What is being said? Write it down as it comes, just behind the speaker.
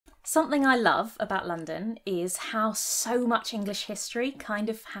Something I love about London is how so much English history kind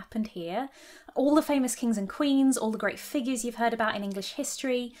of happened here. All the famous kings and queens, all the great figures you've heard about in English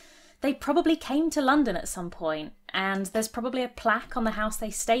history, they probably came to London at some point, and there's probably a plaque on the house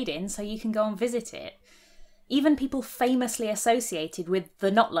they stayed in so you can go and visit it. Even people famously associated with the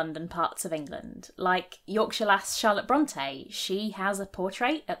not London parts of England, like Yorkshire lass Charlotte Bronte. She has a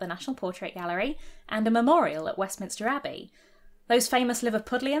portrait at the National Portrait Gallery and a memorial at Westminster Abbey. Those famous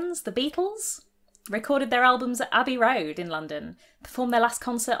Liverpudlians, the Beatles, recorded their albums at Abbey Road in London, performed their last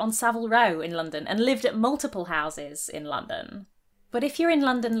concert on Savile Row in London, and lived at multiple houses in London. But if you're in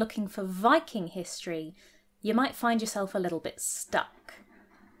London looking for Viking history, you might find yourself a little bit stuck.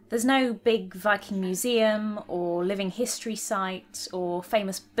 There's no big Viking museum or living history site or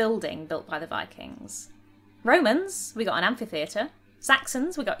famous building built by the Vikings. Romans, we got an amphitheatre.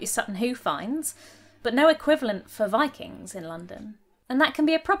 Saxons, we got your Sutton Hoo finds. But no equivalent for Vikings in London. And that can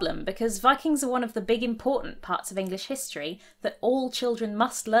be a problem because Vikings are one of the big important parts of English history that all children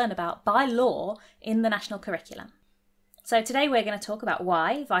must learn about by law in the national curriculum. So today we're going to talk about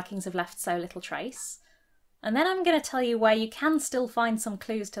why Vikings have left so little trace. And then I'm going to tell you where you can still find some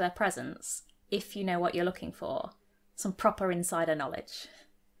clues to their presence, if you know what you're looking for. Some proper insider knowledge.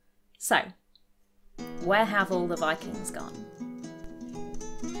 So, where have all the Vikings gone?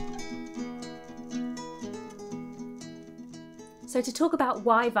 So to talk about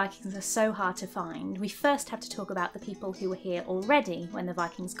why Vikings are so hard to find, we first have to talk about the people who were here already when the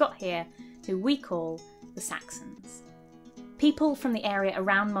Vikings got here, who we call the Saxons. People from the area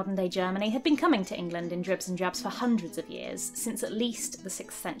around modern-day Germany had been coming to England in dribs and drabs for hundreds of years, since at least the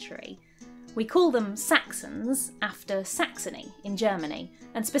 6th century. We call them Saxons after Saxony in Germany,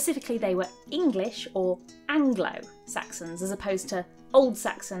 and specifically they were English or anglo-Saxons as opposed to Old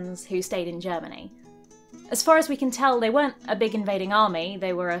Saxons who stayed in Germany. As far as we can tell, they weren't a big invading army,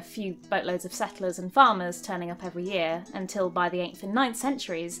 they were a few boatloads of settlers and farmers turning up every year, until by the 8th and 9th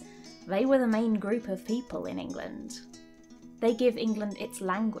centuries, they were the main group of people in England. They give England its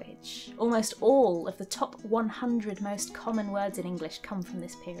language. Almost all of the top 100 most common words in English come from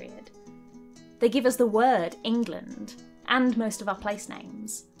this period. They give us the word England, and most of our place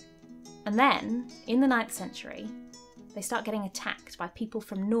names. And then, in the 9th century, they start getting attacked by people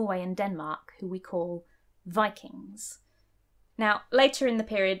from Norway and Denmark, who we call Vikings. Now, later in the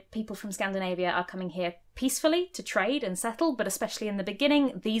period, people from Scandinavia are coming here peacefully to trade and settle, but especially in the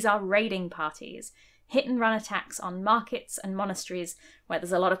beginning, these are raiding parties. Hit-and-run attacks on markets and monasteries where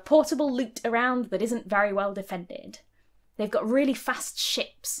there's a lot of portable loot around that isn't very well defended. They've got really fast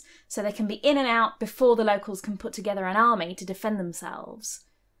ships, so they can be in and out before the locals can put together an army to defend themselves.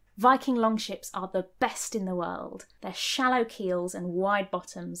 Viking longships are the best in the world. They're shallow keels and wide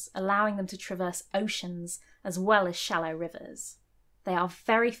bottoms, allowing them to traverse oceans as well as shallow rivers. They are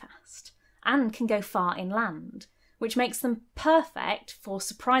very fast and can go far inland, which makes them perfect for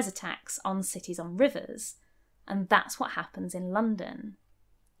surprise attacks on cities on rivers. And that's what happens in London.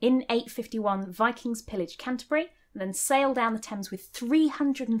 In 851, Vikings pillage Canterbury and then sail down the Thames with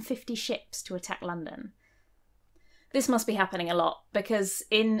 350 ships to attack London. This must be happening a lot, because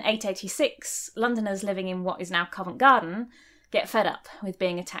in 886, Londoners living in what is now Covent Garden get fed up with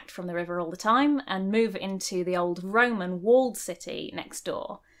being attacked from the river all the time and move into the old Roman walled city next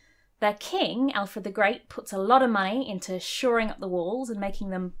door. Their king, Alfred the Great, puts a lot of money into shoring up the walls and making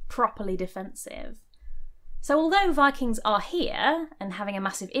them properly defensive. So although Vikings are here and having a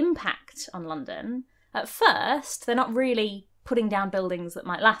massive impact on London, at first they're not really putting down buildings that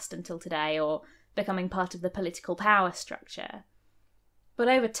might last until today or becoming part of the political power structure. But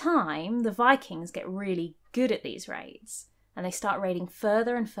over time, the Vikings get really good at these raids, and they start raiding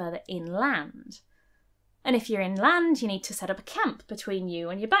further and further inland. And if you're inland, you need to set up a camp between you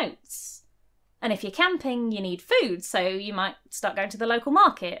and your boats. And if you're camping, you need food, so you might start going to the local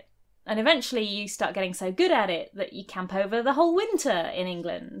market. And eventually you start getting so good at it that you camp over the whole winter in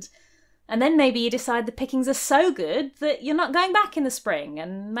England. And then maybe you decide the pickings are so good that you're not going back in the spring,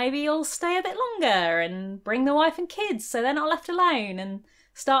 and maybe you'll stay a bit longer and bring the wife and kids so they're not left alone and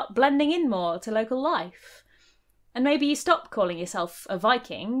start blending in more to local life. And maybe you stop calling yourself a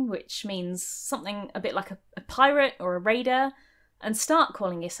Viking, which means something a bit like a pirate or a raider, and start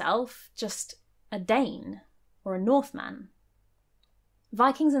calling yourself just a Dane or a Northman.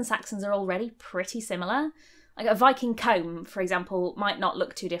 Vikings and Saxons are already pretty similar. Like a Viking comb, for example, might not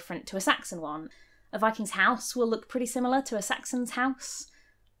look too different to a Saxon one. A Viking's house will look pretty similar to a Saxon's house.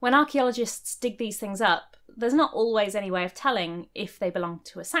 When archaeologists dig these things up, there's not always any way of telling if they belong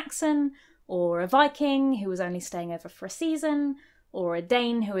to a Saxon, or a Viking who was only staying over for a season, or a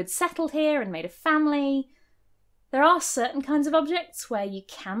Dane who had settled here and made a family. There are certain kinds of objects where you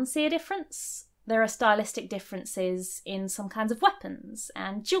can see a difference. There are stylistic differences in some kinds of weapons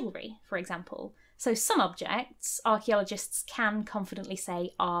and jewellery, for example. So some objects archaeologists can confidently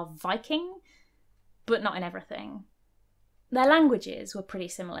say are Viking, but not in everything. Their languages were pretty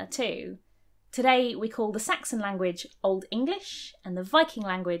similar too. Today we call the Saxon language Old English and the Viking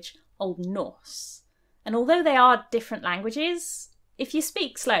language Old Norse. And although they are different languages, if you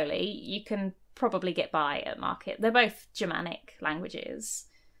speak slowly, you can probably get by at market. They're both Germanic languages.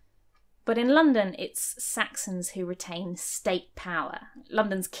 But in London, it's Saxons who retain state power.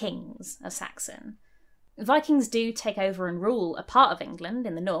 London's kings are Saxon. Vikings do take over and rule a part of England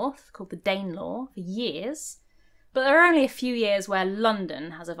in the north, called the Danelaw, for years. But there are only a few years where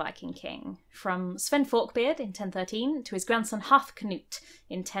London has a Viking king, from Sven Forkbeard in 1013 to his grandson Harthcnut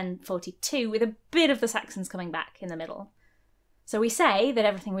in 1042, with a bit of the Saxons coming back in the middle. So we say that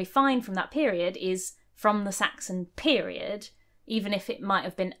everything we find from that period is from the Saxon period, even if it might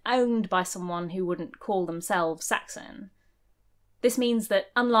have been owned by someone who wouldn't call themselves Saxon. This means that,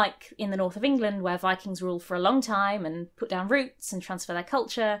 unlike in the north of England, where Vikings ruled for a long time and put down roots and transfer their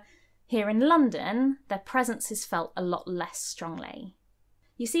culture, here in London, their presence is felt a lot less strongly.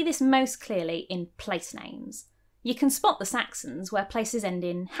 You see this most clearly in place names. You can spot the Saxons where places end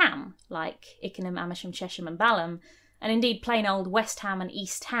in ham, like Ickenham, Amersham, Chesham and Balham, and indeed plain old West Ham and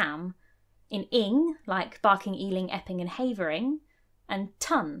East Ham, in ing, like Barking, Ealing, Epping and Havering, and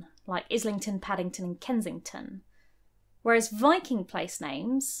ton, like Islington, Paddington and Kensington. Whereas Viking place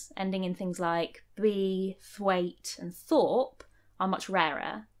names, ending in things like Bee, Thwaite and Thorpe, are much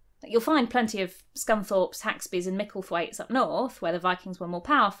rarer. You'll find plenty of Scunthorpes, Haxbys and Micklethwaites up north, where the Vikings were more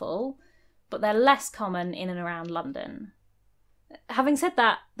powerful, but they're less common in and around London. Having said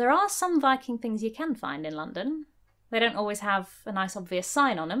that, there are some Viking things you can find in London. They don't always have a nice obvious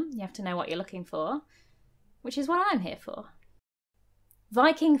sign on them, you have to know what you're looking for, which is what I'm here for.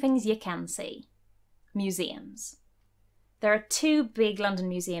 Viking things you can see. Museums. There are two big London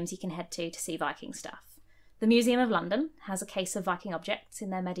museums you can head to see Viking stuff. The Museum of London has a case of Viking objects in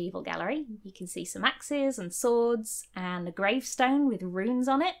their medieval gallery. You can see some axes and swords and a gravestone with runes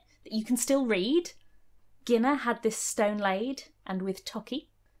on it that you can still read. Ginner had this stone laid, and with Toki.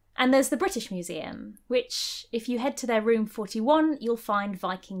 And there's the British Museum, which, if you head to their room 41, you'll find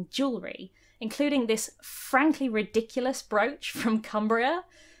Viking jewellery, including this frankly ridiculous brooch from Cumbria.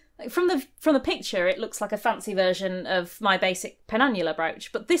 From the picture, it looks like a fancy version of my basic penannular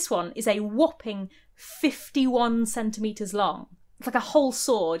brooch, but this one is a whopping 51 centimetres long. It's like a whole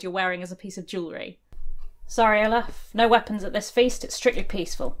sword you're wearing as a piece of jewellery. Sorry, Olaf, no weapons at this feast, it's strictly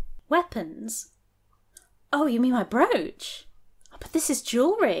peaceful. Weapons? Oh, you mean my brooch? Oh, but this is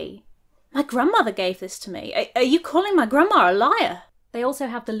jewellery. My grandmother gave this to me. Are you calling my grandma a liar? They also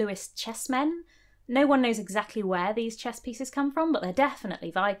have the Lewis chessmen. No one knows exactly where these chess pieces come from, but they're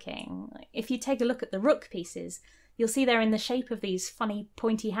definitely Viking. If you take a look at the rook pieces, you'll see they're in the shape of these funny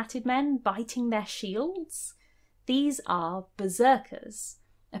pointy-hatted men biting their shields. These are berserkers,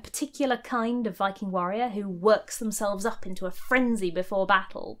 a particular kind of Viking warrior who works themselves up into a frenzy before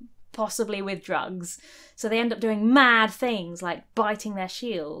battle, possibly with drugs. So they end up doing mad things like biting their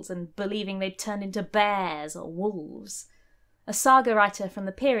shields and believing they'd turned into bears or wolves. A saga writer from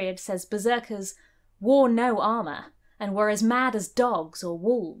the period says berserkers wore no armour and were as mad as dogs or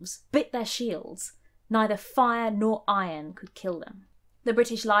wolves, bit their shields. Neither fire nor iron could kill them. The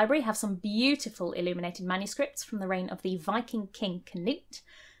British Library have some beautiful illuminated manuscripts from the reign of the Viking king Canute,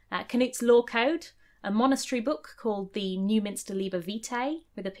 Canute's law code, a monastery book called the Newminster Liber Vitae,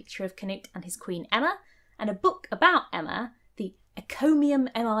 with a picture of Canute and his queen Emma, and a book about Emma, the Encomium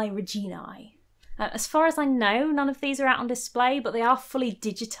Emmae Reginae. As far as I know, none of these are out on display, but they are fully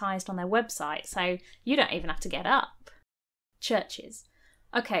digitised on their website, so you don't even have to get up. Churches.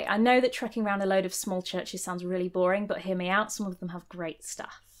 Okay, I know that trekking around a load of small churches sounds really boring, but hear me out, some of them have great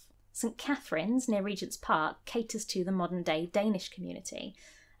stuff. St Catherine's, near Regent's Park, caters to the modern-day Danish community,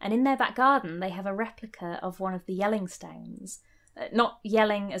 and in their back garden they have a replica of one of the Yelling stones. Not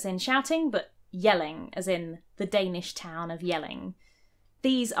yelling as in shouting, but yelling as in the Danish town of Yelling.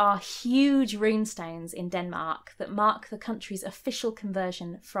 These are huge runestones in Denmark that mark the country's official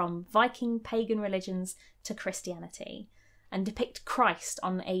conversion from Viking pagan religions to Christianity, and depict Christ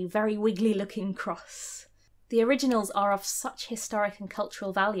on a very wiggly-looking cross. The originals are of such historic and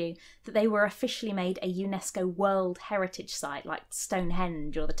cultural value that they were officially made a UNESCO World Heritage Site like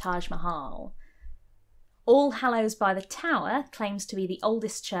Stonehenge or the Taj Mahal. All Hallows by the Tower claims to be the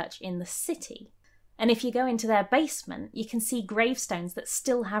oldest church in the city, and if you go into their basement, you can see gravestones that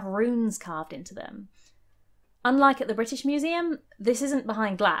still have runes carved into them. Unlike at the British Museum, this isn't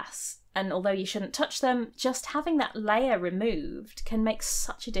behind glass. And although you shouldn't touch them, just having that layer removed can make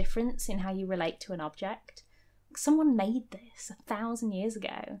such a difference in how you relate to an object. Someone made this 1,000 years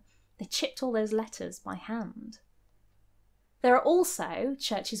ago. They chipped all those letters by hand. There are also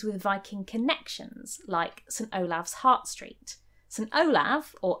churches with Viking connections, like St Olav's Hart Street. St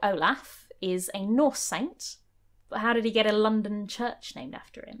Olav, or Olaf, is a Norse saint, but how did he get a London church named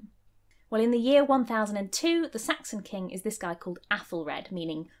after him? Well, in the year 1002, the Saxon king is this guy called Athelred,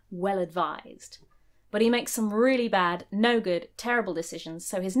 meaning well-advised. But he makes some really bad, no good, terrible decisions,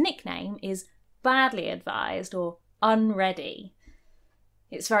 so his nickname is badly advised or unready.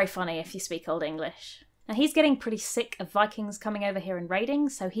 It's very funny if you speak Old English. Now, he's getting pretty sick of Vikings coming over here and raiding,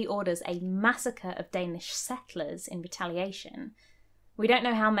 so he orders a massacre of Danish settlers in retaliation. We don't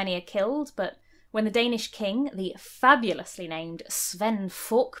know how many are killed, but when the Danish king, the fabulously named Sven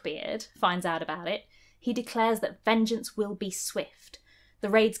Forkbeard, finds out about it, he declares that vengeance will be swift. The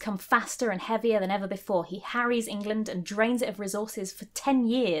raids come faster and heavier than ever before. He harries England and drains it of resources for 10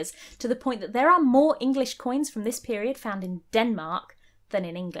 years, to the point that there are more English coins from this period found in Denmark than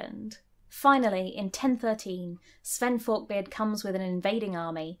in England. Finally, in 1013, Sven Forkbeard comes with an invading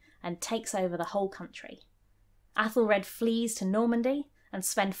army and takes over the whole country. Athelred flees to Normandy, and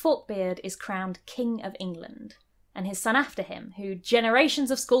Sven Forkbeard is crowned King of England. And his son after him, who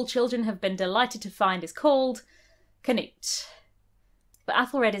generations of school children have been delighted to find, is called Canute. But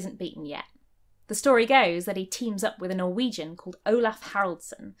Athelred isn't beaten yet. The story goes that he teams up with a Norwegian called Olaf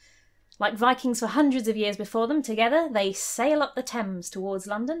Haraldsson. Like Vikings for hundreds of years before them, together they sail up the Thames towards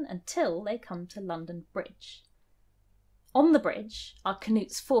London until they come to London Bridge. On the bridge are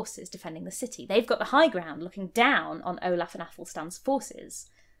Canute's forces defending the city. They've got the high ground looking down on Olaf and Athelstan's forces.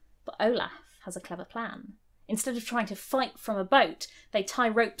 But Olaf has a clever plan. Instead of trying to fight from a boat, they tie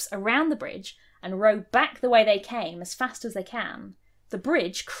ropes around the bridge and row back the way they came as fast as they can. The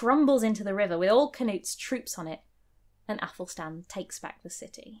bridge crumbles into the river with all Canute's troops on it, and Athelstan takes back the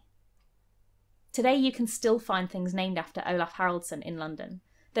city. Today you can still find things named after Olaf Haraldsson in London.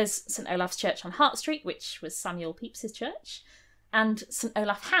 There's St Olaf's Church on Hart Street, which was Samuel Pepys's church, and St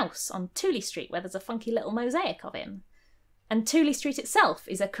Olaf House on Tooley Street, where there's a funky little mosaic of him. And Tooley Street itself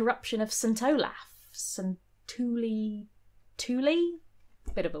is a corruption of St Olaf. St Tooley?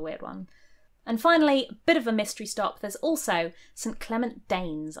 Bit of a weird one. And finally, a bit of a mystery stop, there's also St Clement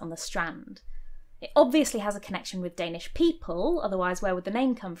Danes on the Strand. It obviously has a connection with Danish people, otherwise where would the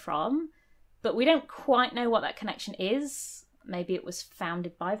name come from? But we don't quite know what that connection is. Maybe it was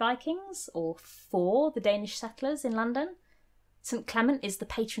founded by Vikings, or for the Danish settlers in London. St Clement is the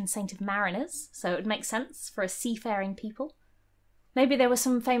patron saint of mariners, so it would make sense for a seafaring people. Maybe there were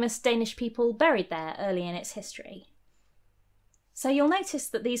some famous Danish people buried there early in its history. So you'll notice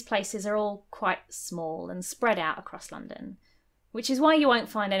that these places are all quite small and spread out across London, which is why you won't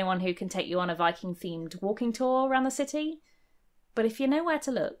find anyone who can take you on a Viking-themed walking tour around the city. But if you know where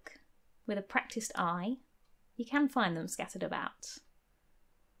to look, with a practised eye, you can find them scattered about.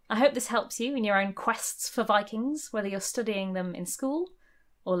 I hope this helps you in your own quests for Vikings, whether you're studying them in school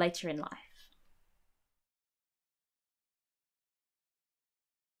or later in life.